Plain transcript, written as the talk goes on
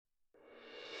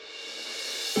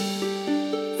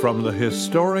From the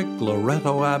historic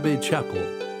Loretto Abbey Chapel,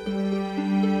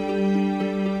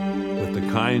 with the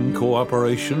kind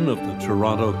cooperation of the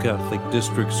Toronto Catholic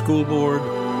District School Board,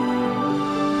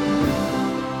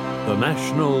 the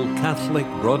National Catholic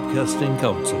Broadcasting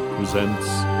Council presents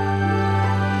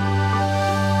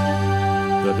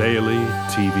the Daily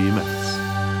TV Mass.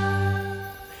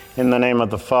 In the name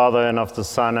of the Father, and of the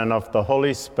Son, and of the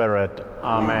Holy Spirit.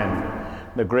 Amen.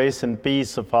 The grace and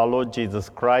peace of our Lord Jesus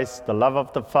Christ, the love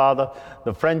of the Father,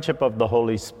 the friendship of the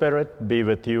Holy Spirit be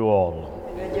with you all.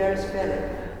 And with your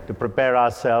spirit. To prepare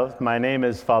ourselves, my name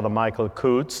is Father Michael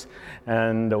Coots,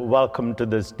 and welcome to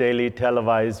this daily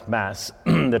televised Mass.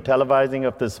 The televising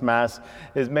of this Mass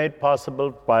is made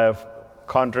possible by a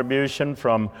contribution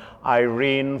from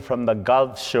Irene from the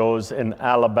Gulf Shores in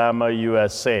Alabama,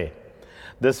 USA.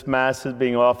 This Mass is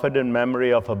being offered in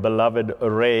memory of a beloved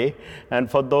Ray and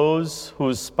for those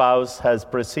whose spouse has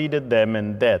preceded them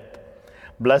in death.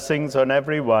 Blessings on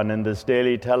everyone in this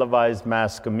daily televised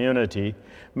Mass community.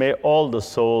 May all the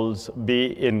souls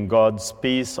be in God's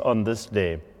peace on this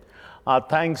day. Our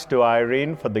thanks to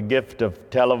Irene for the gift of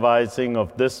televising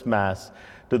of this Mass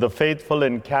to the faithful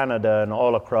in Canada and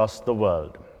all across the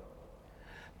world.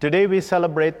 Today we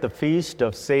celebrate the feast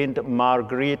of Saint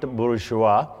Marguerite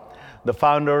Bourgeois, the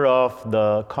founder of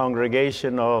the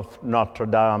Congregation of Notre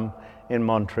Dame in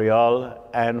Montreal,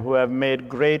 and who have made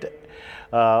great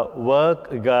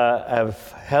work,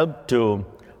 have helped to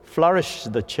flourish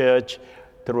the church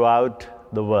throughout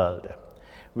the world.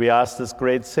 We ask this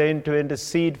great saint to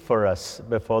intercede for us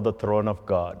before the throne of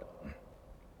God.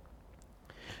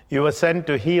 You were sent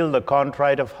to heal the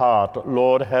contrite of heart.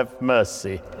 Lord, have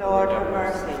mercy. Lord, have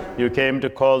mercy. You came to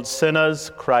call sinners.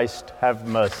 Christ, have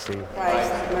mercy.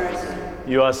 Christ, have mercy.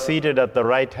 You are seated at the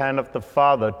right hand of the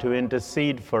Father to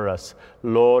intercede for us.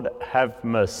 Lord, have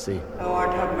mercy. Lord,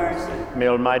 have mercy. May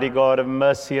Almighty God have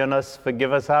mercy on us,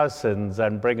 forgive us our sins,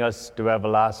 and bring us to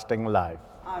everlasting life.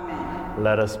 Amen.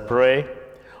 Let us pray.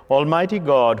 Almighty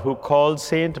God, who called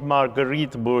Saint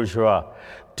Marguerite Bourgeois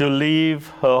to leave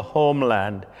her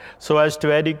homeland so as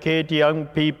to educate young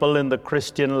people in the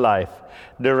Christian life,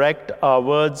 direct our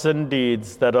words and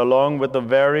deeds that, along with the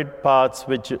varied paths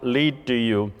which lead to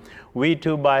you, we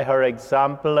too, by her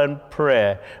example and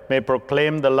prayer, may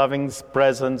proclaim the loving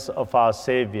presence of our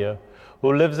Savior,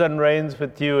 who lives and reigns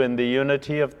with you in the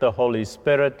unity of the Holy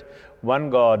Spirit, one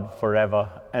God, forever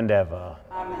and ever.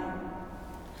 Amen.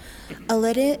 A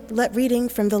reading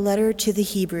from the letter to the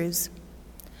Hebrews.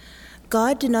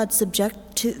 God did not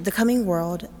subject to the coming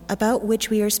world about which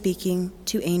we are speaking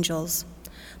to angels,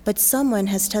 but someone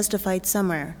has testified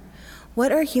somewhere.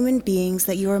 What are human beings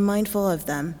that you are mindful of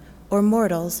them, or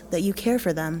mortals that you care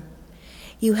for them?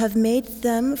 You have made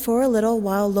them for a little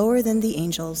while lower than the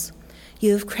angels.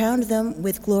 You have crowned them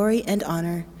with glory and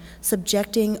honor,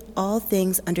 subjecting all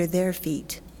things under their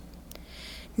feet.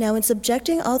 Now, in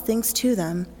subjecting all things to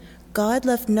them, God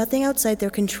left nothing outside their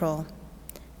control.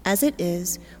 As it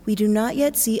is, we do not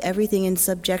yet see everything in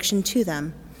subjection to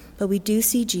them, but we do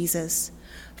see Jesus,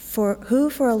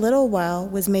 who for a little while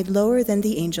was made lower than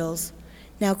the angels,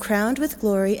 now crowned with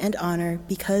glory and honor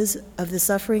because of the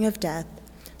suffering of death,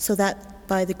 so that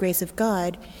by the grace of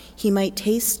God he might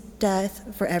taste death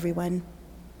for everyone.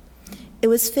 It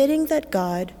was fitting that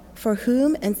God, for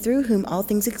whom and through whom all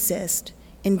things exist,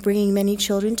 in bringing many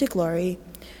children to glory,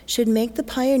 should make the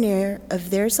pioneer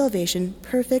of their salvation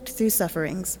perfect through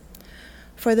sufferings.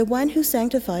 For the one who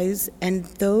sanctifies and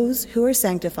those who are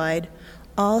sanctified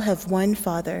all have one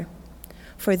Father.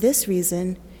 For this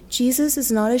reason, Jesus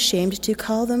is not ashamed to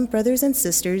call them brothers and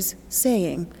sisters,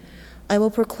 saying, I will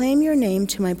proclaim your name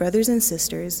to my brothers and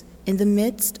sisters. In the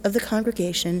midst of the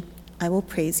congregation, I will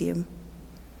praise you.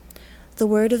 The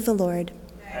word of the Lord.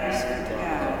 Thanks be to God.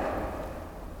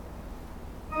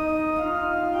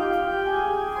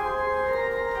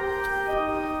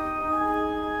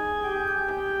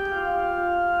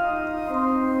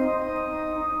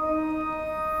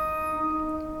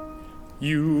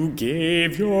 You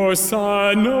gave your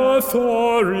Son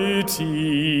authority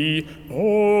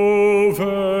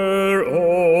over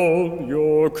all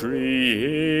your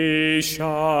creation.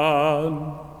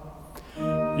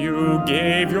 You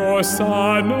gave your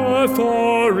Son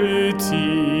authority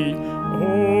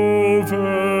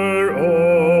over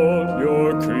all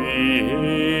your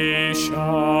creation.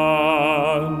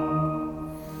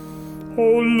 O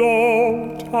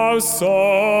Lord, how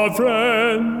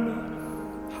sovereign,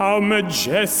 how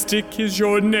majestic is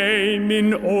your name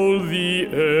in all the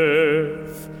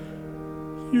earth.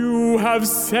 You have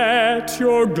set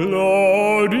your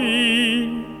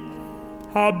glory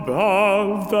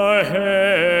above the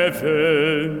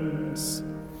heavens.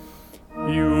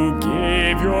 You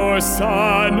gave your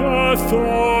Son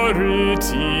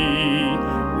authority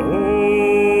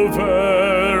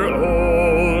over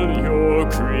all your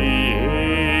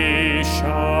creation.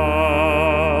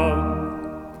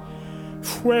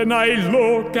 When I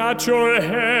look at your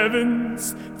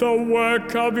heavens, the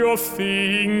work of your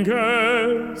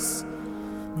fingers,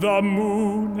 the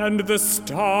moon and the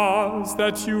stars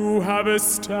that you have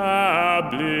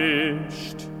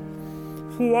established,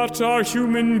 what are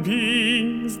human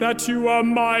beings that you are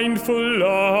mindful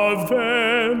of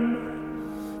them?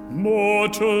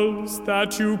 Mortals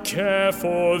that you care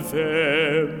for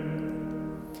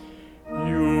them.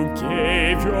 You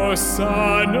gave your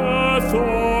Son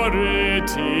authority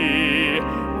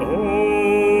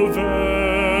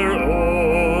over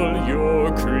all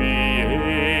your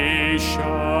creation.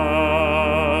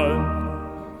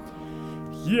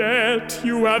 Yet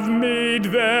you have made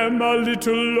them a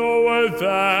little lower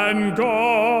than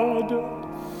God,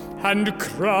 and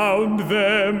crowned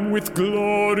them with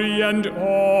glory and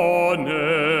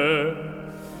honor.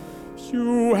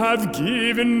 You have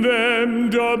given them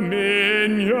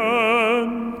dominion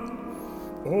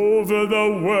over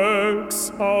the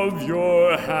works of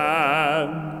your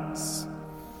hands.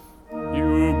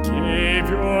 You gave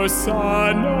your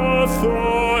Son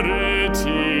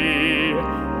authority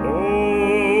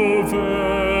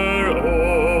over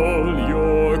all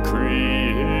your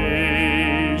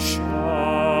creation.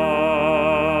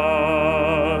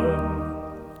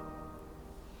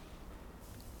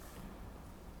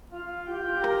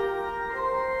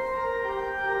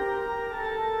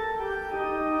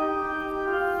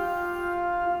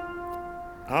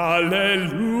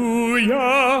 Alleluia,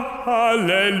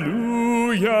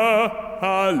 alleluia,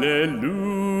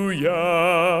 alleluia.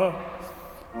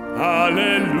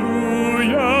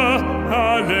 Alleluia,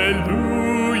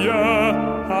 alleluia,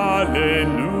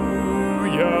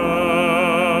 alleluia.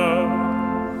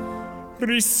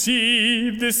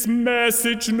 Receive this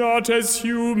message not as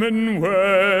human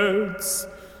words,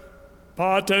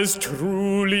 but as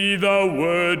truly the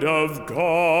word of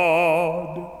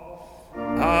God.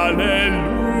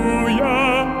 Alleluia,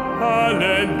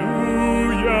 alleluia,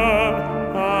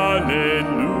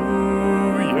 alleluia.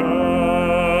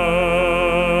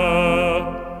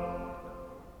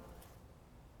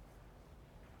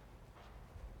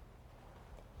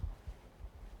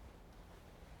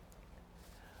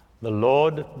 The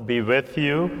Lord be with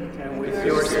you. And with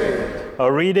your spirit. A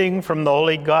reading from the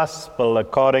Holy Gospel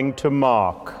according to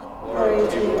Mark. Glory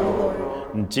to you, O Lord.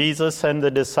 Jesus and the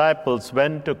disciples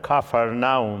went to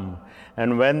Capharnaum,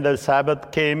 and when the Sabbath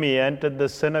came, he entered the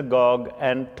synagogue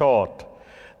and taught.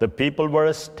 The people were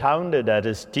astounded at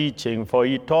his teaching, for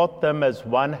he taught them as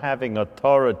one having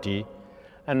authority,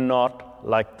 and not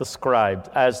like the scribes,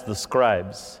 as the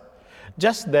scribes.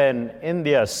 Just then, in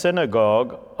their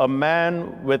synagogue,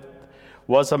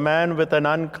 was a man with an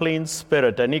unclean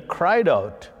spirit, and he cried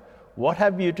out, "What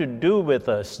have you to do with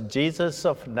us, Jesus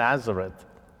of Nazareth?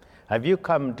 Have you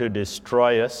come to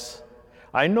destroy us?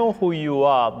 I know who you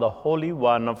are, the Holy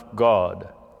One of God."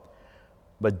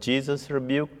 But Jesus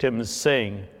rebuked him,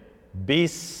 saying, "Be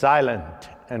silent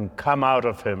and come out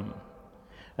of him."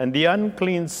 And the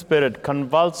unclean spirit,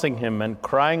 convulsing him and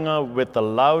crying out with a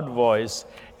loud voice,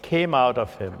 came out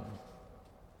of him.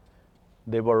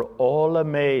 They were all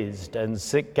amazed and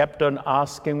kept on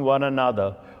asking one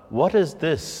another, "What is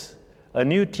this? A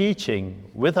new teaching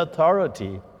with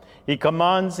authority. He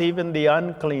commands even the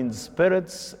unclean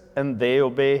spirits, and they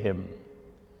obey him."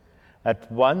 At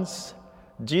once,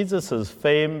 Jesus'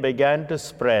 fame began to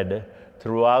spread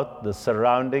throughout the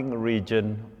surrounding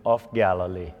region of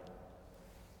Galilee.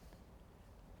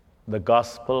 The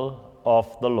Gospel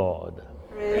of the Lord.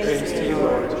 Praise to you,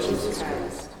 Lord Jesus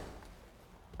Christ.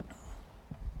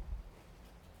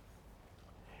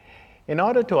 In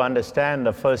order to understand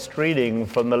the first reading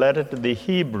from the letter to the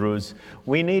Hebrews,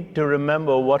 we need to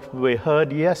remember what we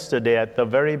heard yesterday at the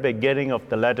very beginning of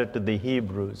the letter to the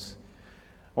Hebrews.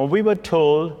 When we were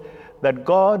told that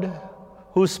God,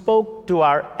 who spoke to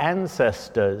our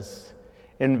ancestors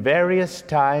in various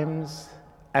times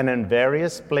and in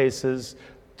various places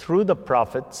through the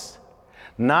prophets,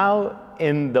 now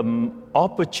in the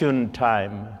opportune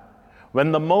time,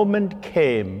 when the moment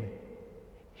came,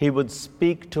 he would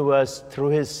speak to us through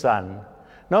his Son.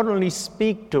 Not only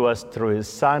speak to us through his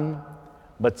Son,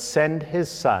 but send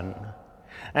his Son.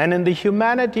 And in the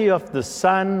humanity of the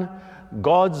Son,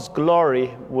 God's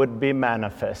glory would be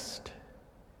manifest.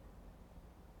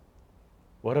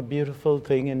 What a beautiful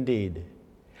thing indeed.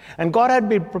 And God had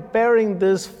been preparing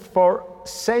this for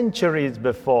centuries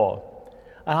before.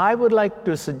 And I would like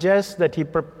to suggest that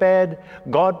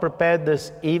God prepared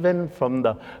this even from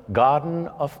the Garden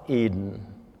of Eden.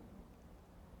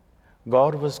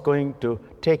 God was going to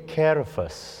take care of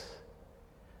us.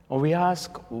 And we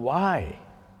ask, why?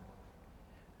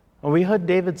 And we heard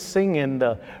David sing in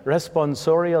the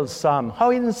responsorial psalm,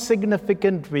 how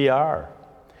insignificant we are.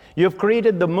 You have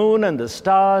created the moon and the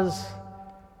stars,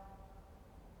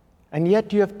 and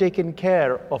yet you have taken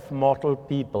care of mortal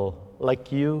people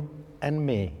like you and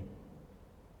me.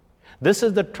 This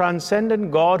is the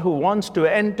transcendent God who wants to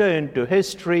enter into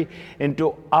history,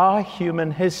 into our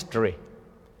human history.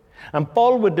 And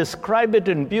Paul would describe it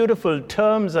in beautiful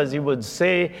terms, as he would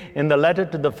say in the letter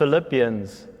to the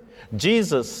Philippians.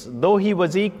 Jesus, though he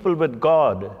was equal with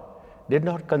God, did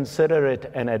not consider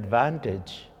it an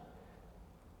advantage,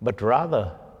 but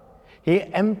rather he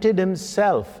emptied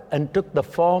himself and took the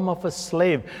form of a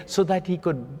slave so that he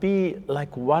could be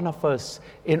like one of us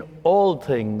in all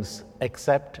things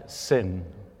except sin.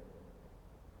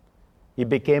 He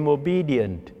became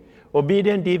obedient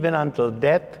even until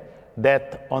death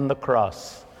on the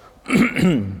cross.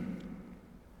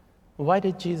 Why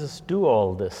did Jesus do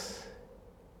all this?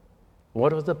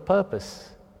 What was the purpose?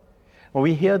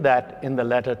 We hear that in the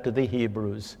letter to the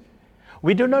Hebrews.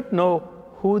 We do not know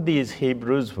who these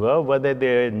Hebrews were, whether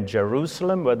they're in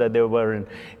Jerusalem, whether they were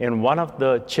in one of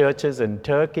the churches in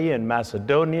Turkey, in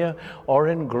Macedonia, or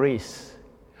in Greece.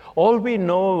 All we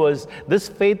know was this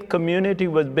faith community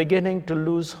was beginning to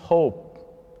lose hope.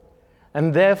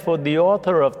 And therefore, the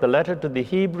author of the letter to the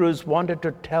Hebrews wanted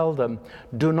to tell them,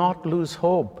 do not lose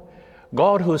hope.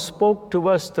 God, who spoke to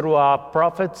us through our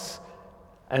prophets,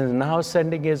 and is now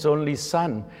sending his only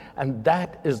Son. And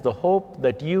that is the hope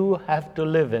that you have to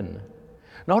live in.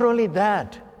 Not only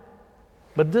that,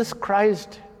 but this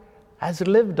Christ has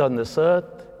lived on this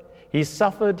earth. He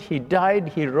suffered, he died,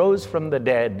 he rose from the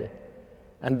dead.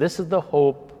 And this is the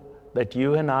hope that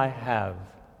you and I have.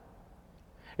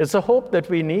 It's a hope that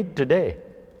we need today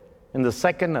in the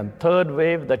second and third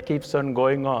wave that keeps on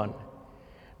going on.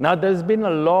 Now, there's been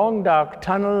a long, dark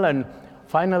tunnel, and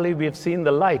finally we've seen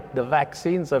the light. The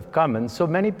vaccines have come, and so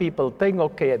many people think,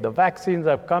 okay, the vaccines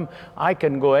have come, I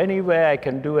can go anywhere, I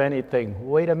can do anything.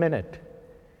 Wait a minute.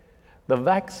 The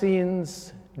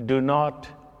vaccines do not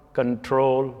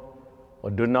control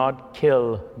or do not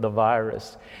kill the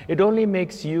virus. It only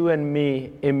makes you and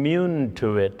me immune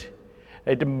to it.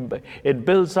 It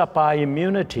builds up our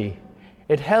immunity.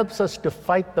 It helps us to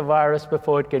fight the virus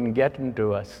before it can get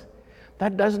into us.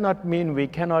 That does not mean we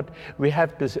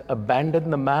have to abandon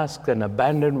the masks and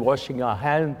abandon washing our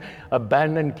hands,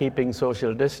 abandon keeping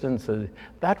social distances.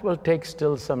 That will take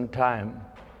still some time.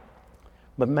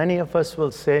 But many of us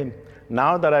will say,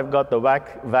 now that I've got the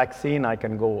vaccine, I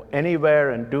can go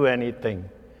anywhere and do anything.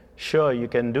 Sure, you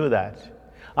can do that.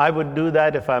 I would do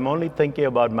that if I'm only thinking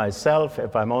about myself,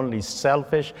 if I'm only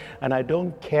selfish, and I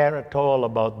don't care at all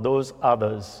about those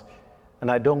others. And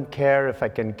I don't care if I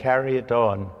can carry it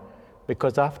on.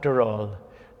 Because after all,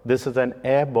 this is an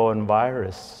airborne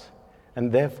virus.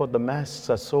 And therefore, the masks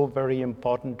are so very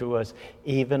important to us,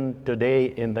 even today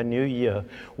in the new year.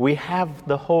 We have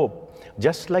the hope,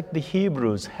 just like the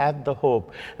Hebrews had the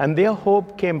hope. And their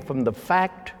hope came from the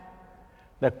fact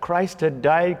that Christ had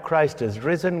died, Christ has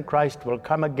risen, Christ will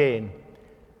come again.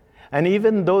 And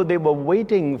even though they were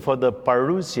waiting for the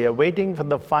parousia, waiting for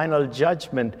the final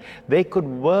judgment, they could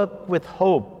work with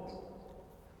hope.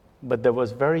 But there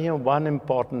was one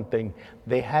important thing.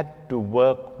 They had to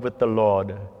work with the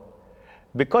Lord.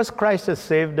 Because Christ has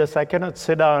saved us, I cannot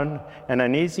sit down in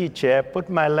an easy chair,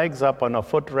 put my legs up on a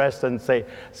footrest and say,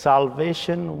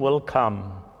 salvation will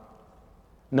come.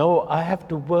 No, I have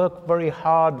to work very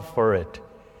hard for it.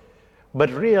 But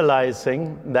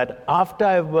realizing that after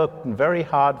I've worked very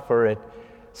hard for it,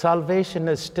 salvation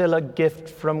is still a gift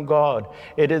from God.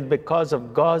 It is because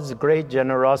of God's great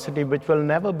generosity, which will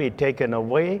never be taken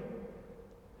away,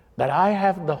 that I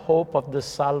have the hope of this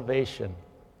salvation.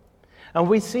 And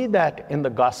we see that in the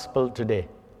gospel today.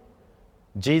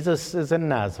 Jesus is in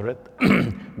Nazareth.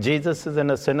 Jesus is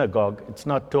in a synagogue. It's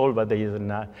not told whether he's in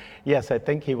Nazareth. Yes, I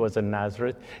think he was in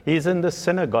Nazareth. He's in the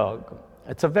synagogue.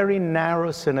 It's a very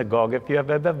narrow synagogue. If you have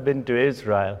ever been to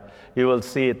Israel, you will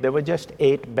see it. There were just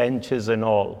 8 benches in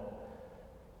all,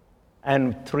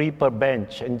 and 3 per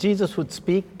bench. And Jesus would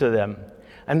speak to them.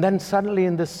 And then suddenly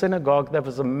in the synagogue, there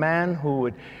was a man who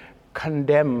would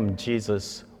condemn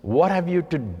Jesus. What have you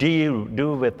to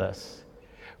do with us?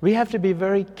 We have to be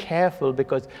very careful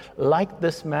because, like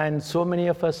this man, so many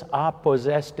of us are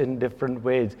possessed in different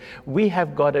ways. We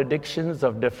have got addictions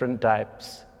of different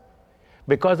types.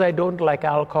 Because I don't like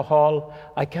alcohol,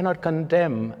 I cannot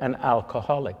condemn an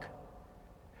alcoholic.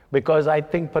 Because I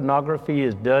think pornography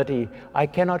is dirty, I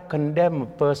cannot condemn a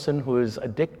person who is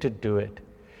addicted to it.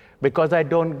 Because I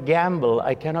don't gamble,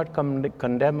 I cannot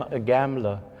condemn a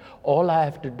gambler. All I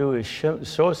have to do is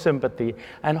show sympathy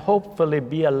and hopefully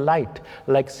be a light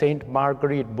like Saint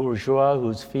Marguerite Bourgeois,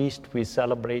 whose feast we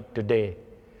celebrate today.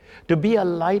 To be a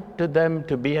light to them,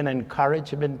 to be an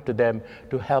encouragement to them,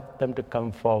 to help them to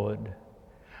come forward.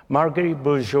 Marguerite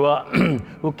Bourgeois,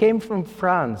 who came from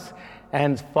France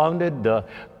and founded the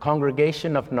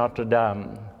Congregation of Notre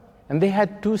Dame. And they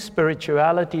had two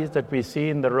spiritualities that we see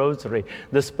in the Rosary.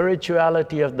 The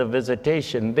spirituality of the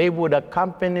visitation. They would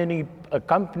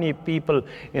accompany people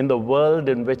in the world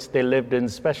in which they lived in,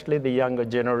 especially the younger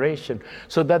generation,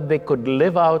 so that they could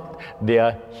live out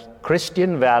their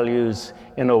Christian values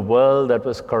in a world that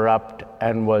was corrupt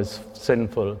and was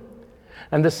sinful.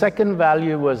 And the second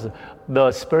value was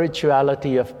the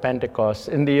spirituality of Pentecost.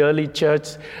 In the early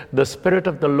church, the Spirit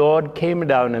of the Lord came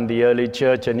down in the early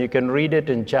church, and you can read it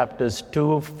in chapters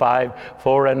 2, 5,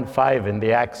 4, and 5 in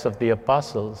the Acts of the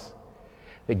Apostles.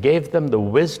 It gave them the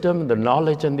wisdom, the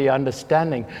knowledge, and the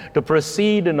understanding to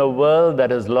proceed in a world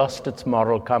that has lost its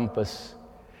moral compass.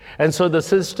 And so the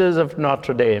Sisters of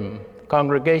Notre Dame,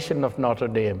 Congregation of Notre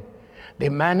Dame, they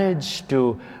managed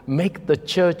to make the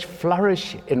church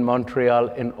flourish in Montreal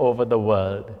and over the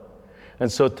world.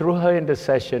 And so through her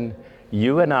intercession,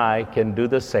 you and I can do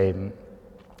the same.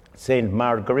 Saint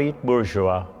Marguerite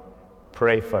Bourgeois,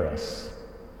 pray for us.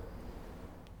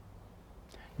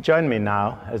 Join me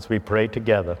now as we pray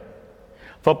together.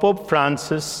 For Pope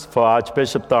Francis, for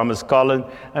Archbishop Thomas Collins,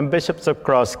 and bishops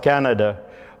across Canada,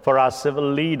 for our civil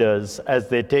leaders as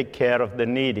they take care of the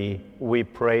needy, we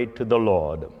pray to the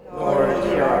Lord. Lord,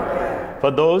 hear our prayer.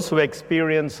 For those who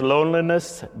experience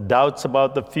loneliness, doubts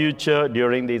about the future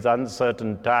during these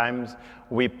uncertain times,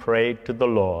 we pray to the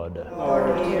Lord.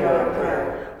 Lord, hear our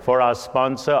prayer. For our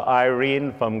sponsor,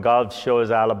 Irene from Gulf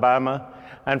Shores, Alabama,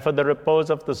 and for the repose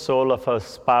of the soul of her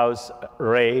spouse,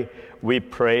 Ray, we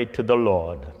pray to the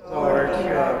Lord. Lord,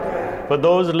 hear our prayer. For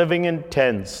those living in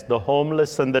tents, the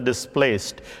homeless and the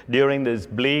displaced, during these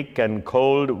bleak and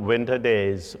cold winter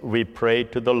days, we pray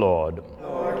to the Lord.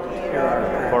 Lord, hear our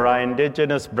prayer. For our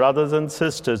indigenous brothers and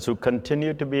sisters who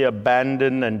continue to be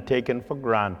abandoned and taken for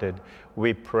granted,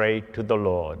 we pray to the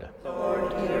Lord.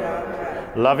 Lord, hear our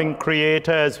prayer. Loving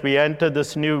Creator, as we enter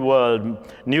this new world,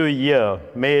 new year,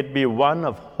 may it be one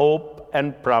of hope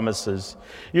and promises.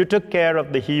 You took care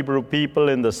of the Hebrew people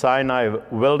in the Sinai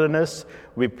wilderness.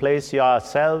 We place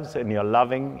ourselves in your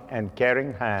loving and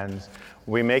caring hands.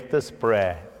 We make this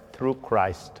prayer through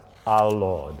Christ our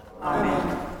Lord.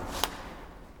 Amen.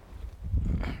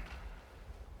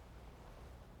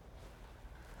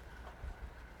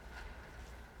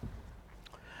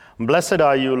 Blessed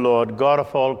are you, Lord, God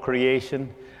of all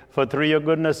creation, for through your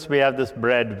goodness we have this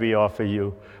bread we offer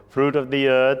you, fruit of the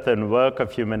earth and work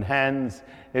of human hands.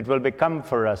 It will become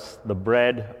for us the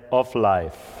bread of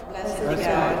life. Blessed be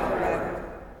God forever.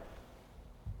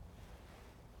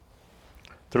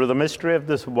 Through the mystery of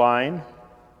this wine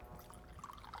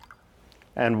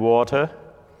and water,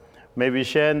 may we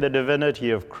share in the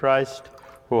divinity of Christ,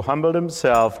 who humbled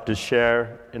himself to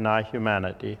share in our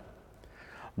humanity.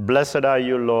 Blessed are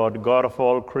you, Lord, God of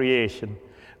all creation,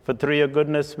 for through your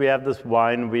goodness we have this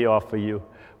wine we offer you,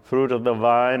 fruit of the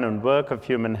vine and work of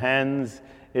human hands.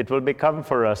 It will become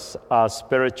for us our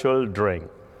spiritual drink.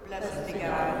 Blessed be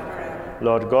God forever.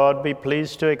 Lord God, be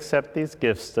pleased to accept these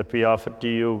gifts that we offer to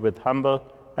you with humble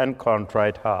and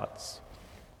contrite hearts.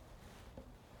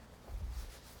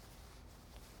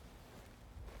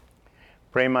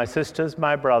 Pray, my sisters,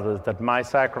 my brothers, that my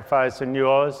sacrifice and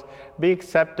yours be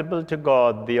acceptable to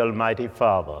God, the Almighty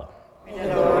Father. May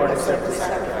the Lord accept the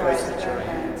sacrifice at your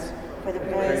hands, for the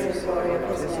praise and glory of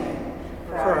his name,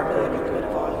 for our good and the good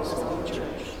of all his holy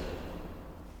church.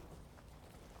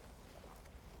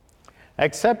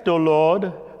 Accept, O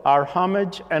Lord, our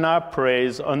homage and our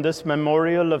praise on this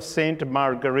memorial of Saint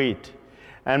Marguerite,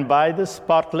 and by this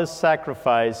spotless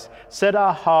sacrifice, set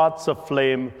our hearts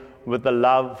aflame with the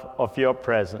love of your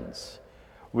presence.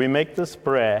 We make this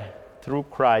prayer through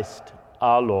Christ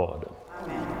our Lord.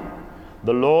 Amen.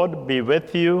 The Lord be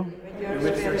with you.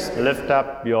 With your spirit. Lift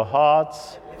up your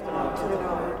hearts. To the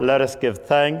Lord. Let us give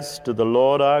thanks to the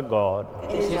Lord our God.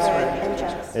 It is right and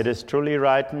just. It is truly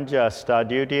right and just, our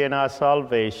duty and our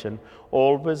salvation,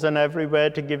 always and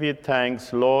everywhere to give you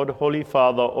thanks, Lord, Holy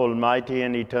Father, Almighty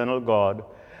and eternal God.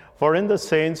 For in the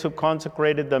saints who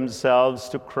consecrated themselves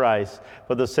to Christ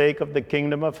for the sake of the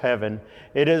kingdom of heaven,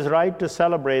 it is right to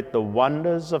celebrate the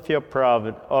wonders of your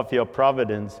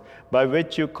providence, by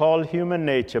which you call human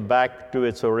nature back to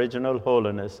its original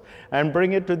holiness and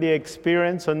bring it to the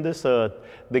experience on this earth,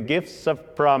 the gifts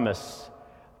of promise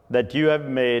that you have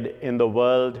made in the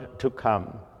world to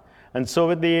come. And so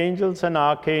with the angels and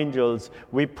archangels,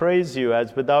 we praise you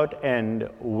as without end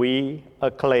we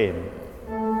acclaim.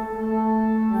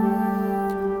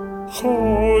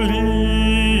 Holy,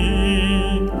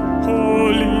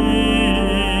 holy,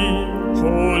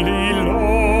 holy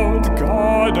Lord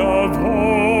God of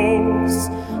hosts,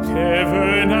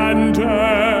 heaven and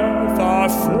earth are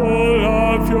full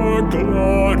of your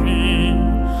glory.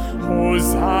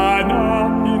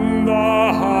 Hosanna in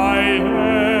the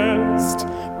highest.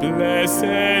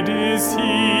 Blessed is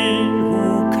he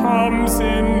who comes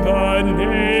in the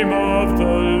name of the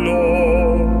Lord.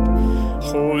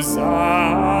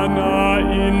 Hosanna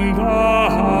in the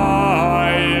highest.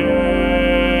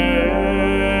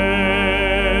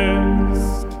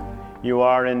 You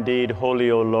are indeed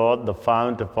holy, O Lord, the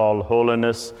fount of all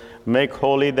holiness. Make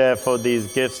holy, therefore,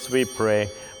 these gifts, we pray,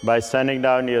 by sending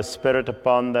down your Spirit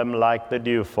upon them like the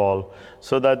dewfall,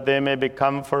 so that they may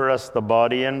become for us the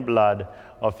body and blood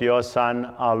of your Son,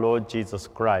 our Lord Jesus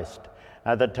Christ.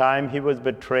 At the time he was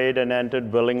betrayed and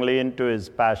entered willingly into his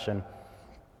passion,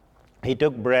 he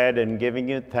took bread and, giving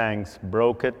you thanks,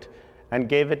 broke it and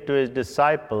gave it to his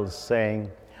disciples, saying,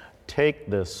 "Take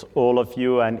this, all of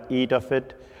you, and eat of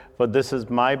it, for this is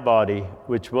my body,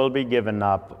 which will be given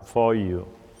up for you."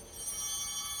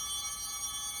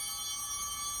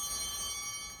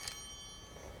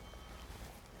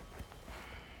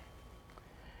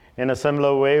 In a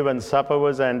similar way, when supper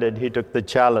was ended, he took the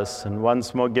chalice, and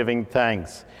once more giving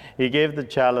thanks, he gave the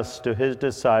chalice to his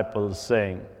disciples,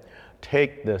 saying,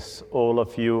 "Take this, all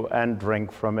of you, and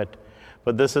drink from it,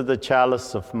 for this is the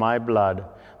chalice of my blood,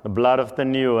 the blood of the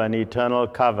new and eternal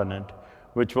covenant,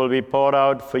 which will be poured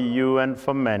out for you and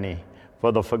for many,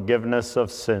 for the forgiveness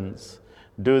of sins.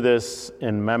 Do this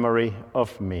in memory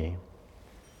of me."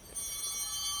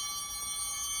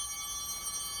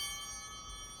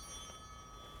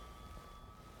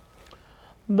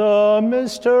 The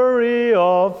mystery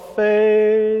of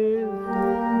faith.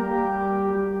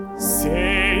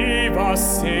 Save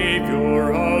us,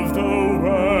 Savior of the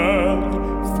world,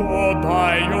 for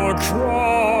by your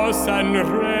cross and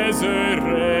resurrection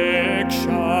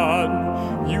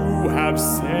you have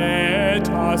set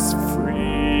us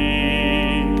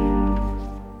free.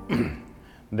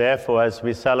 Therefore, as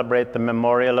we celebrate the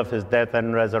memorial of his death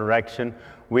and resurrection,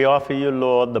 we offer you,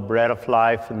 Lord, the bread of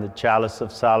life and the chalice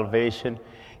of salvation,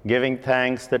 giving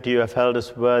thanks that you have held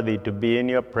us worthy to be in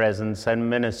your presence and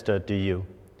minister to you.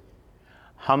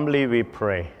 Humbly we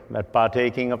pray that,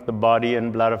 partaking of the body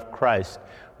and blood of Christ,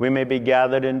 we may be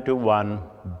gathered into one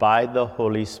by the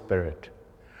Holy Spirit.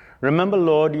 Remember,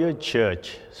 Lord, your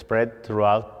church spread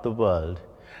throughout the world.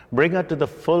 Bring her to the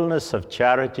fullness of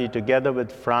charity, together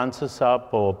with Francis our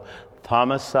Pope,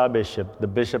 Thomas our Bishop, the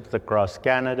bishops across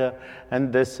Canada,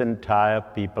 and this entire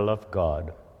people of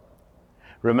God.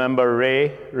 Remember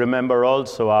Ray, remember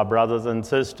also our brothers and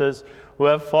sisters who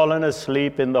have fallen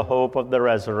asleep in the hope of the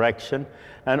resurrection,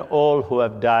 and all who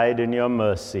have died in your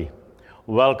mercy.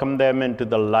 Welcome them into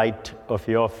the light of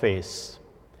your face.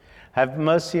 Have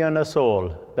mercy on us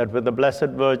all, that with the Blessed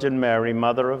Virgin Mary,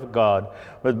 Mother of God,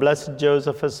 with Blessed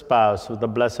Joseph, her spouse, with the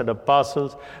blessed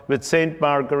apostles, with Saint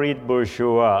Marguerite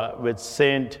Bourgeois, with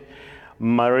Saint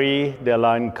Marie de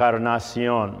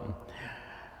l'Incarnation,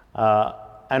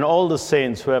 and all the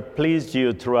saints who have pleased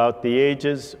you throughout the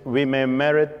ages, we may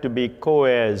merit to be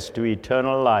co-heirs to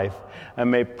eternal life,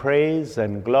 and may praise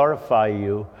and glorify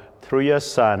you through your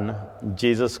Son,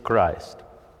 Jesus Christ.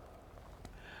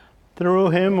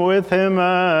 Through him, with him,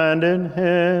 and in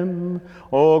him,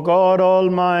 O God,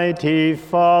 Almighty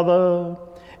Father,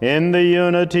 in the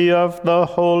unity of the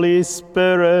Holy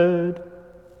Spirit,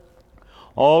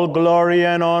 all glory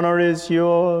and honor is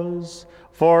yours,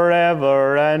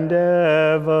 forever and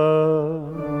ever.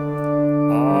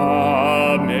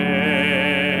 Amen.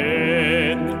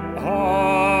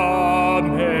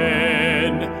 Amen.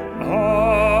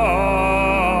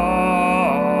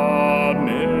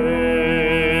 Amen.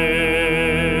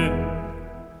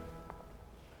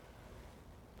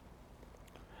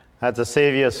 At the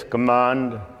Savior's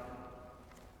command,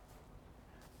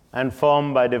 and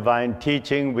formed by divine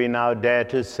teaching, we now dare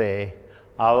to say,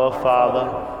 Our Father,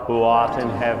 who art in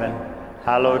heaven,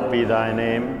 hallowed be thy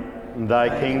name. Thy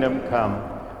kingdom come,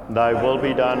 thy will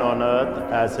be done on earth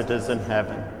as it is in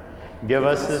heaven. Give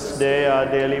us this day our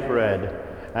daily bread,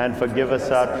 and forgive us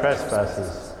our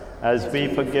trespasses, as we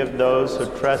forgive those who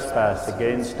trespass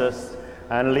against us.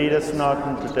 And lead us not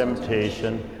into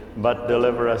temptation, but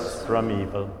deliver us from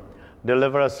evil.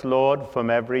 Deliver us, Lord, from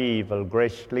every evil.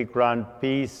 Graciously grant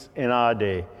peace in our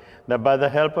day, that by the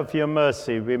help of your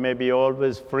mercy we may be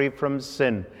always free from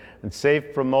sin and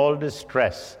safe from all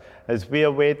distress, as we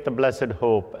await the blessed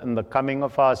hope and the coming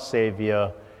of our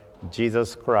Savior,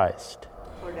 Jesus Christ.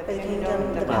 For the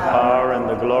kingdom, the Power and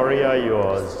the glory are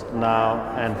yours,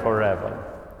 now and forever.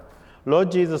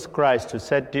 Lord Jesus Christ, who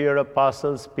said to your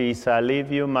apostles, "Peace I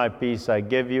leave you, my peace I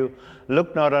give you,"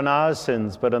 look not on our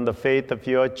sins, but on the faith of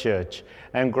your church,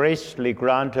 and graciously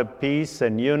grant her peace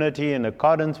and unity in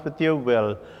accordance with your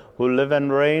will, who live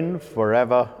and reign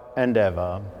forever and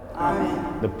ever.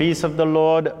 Amen. The peace of the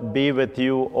Lord be with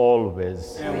you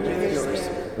always. And with your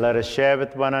spirit. Let us share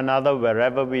with one another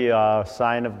wherever we are a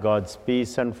sign of God's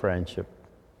peace and friendship.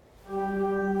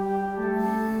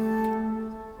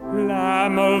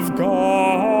 Lamb of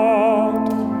God,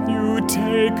 you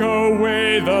take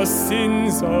away the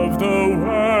sins of the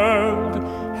world.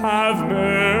 Have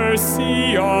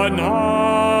mercy on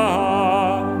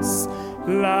us.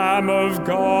 Lamb of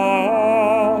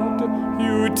God,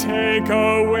 you take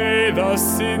away the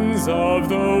sins of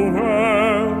the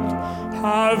world.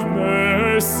 Have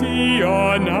mercy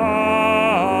on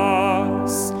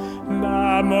us.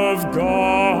 Lamb of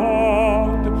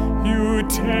God, you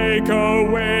take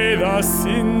away the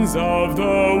sins of the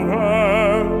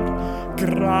world.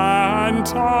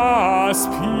 Grant us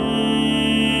peace.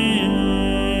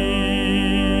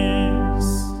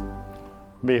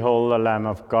 Behold the Lamb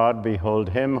of God, behold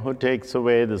him who takes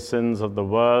away the sins of the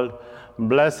world.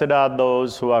 Blessed are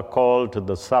those who are called to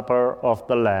the supper of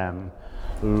the Lamb.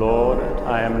 Lord,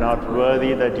 I am not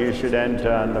worthy that you should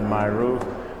enter under my roof,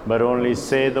 but only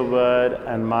say the word,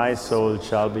 and my soul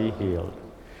shall be healed.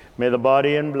 May the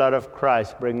body and blood of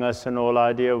Christ bring us and all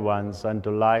our dear ones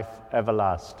unto life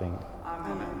everlasting.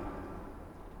 Amen.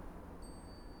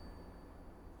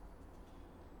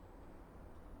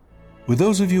 Would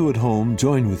those of you at home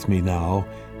join with me now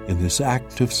in this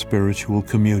act of spiritual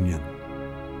communion?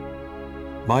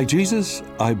 My Jesus,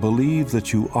 I believe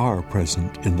that you are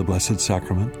present in the Blessed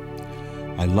Sacrament.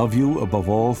 I love you above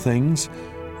all things,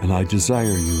 and I desire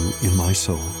you in my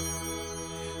soul.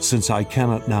 Since I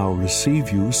cannot now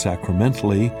receive you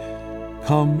sacramentally,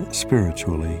 come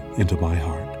spiritually into my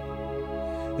heart.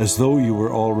 As though you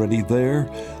were already there,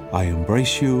 I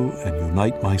embrace you and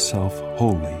unite myself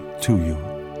wholly to you.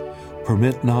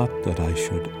 Permit not that I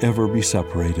should ever be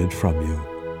separated from you.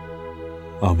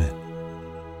 Amen.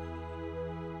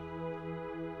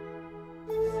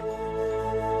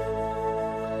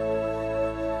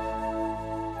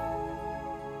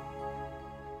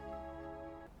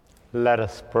 Let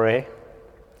us pray.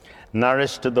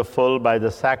 Nourished to the full by the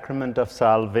sacrament of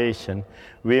salvation,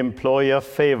 we implore your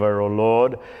favor, O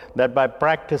Lord, that by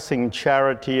practicing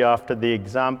charity after the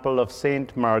example of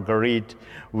Saint Marguerite,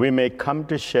 we may come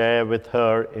to share with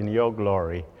her in your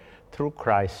glory. Through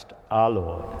Christ our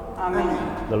Lord.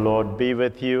 Amen. The Lord be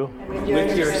with you. With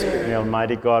your spirit. May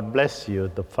Almighty God bless you,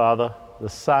 the Father, the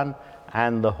Son,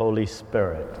 and the Holy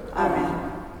Spirit.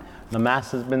 Amen. The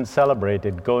Mass has been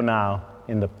celebrated. Go now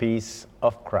in the peace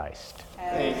of Christ.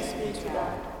 Thanks be to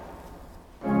God.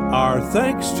 Our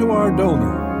thanks to our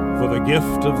donor for the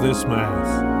gift of this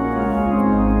Mass.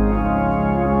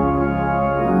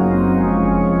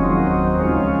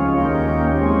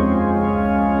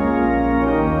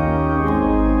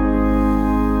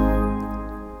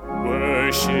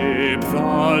 Worship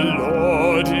the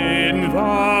Lord in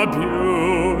the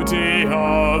beauty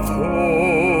of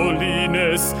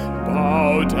holiness.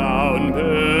 Bow down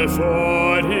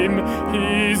before him,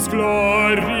 his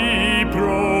glory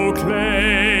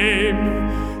proclaim.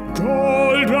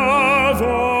 Gold of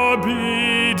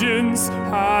obedience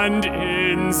and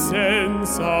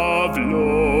incense of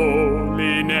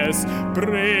lowliness,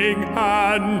 bring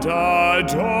and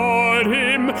adore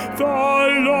him,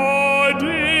 the Lord.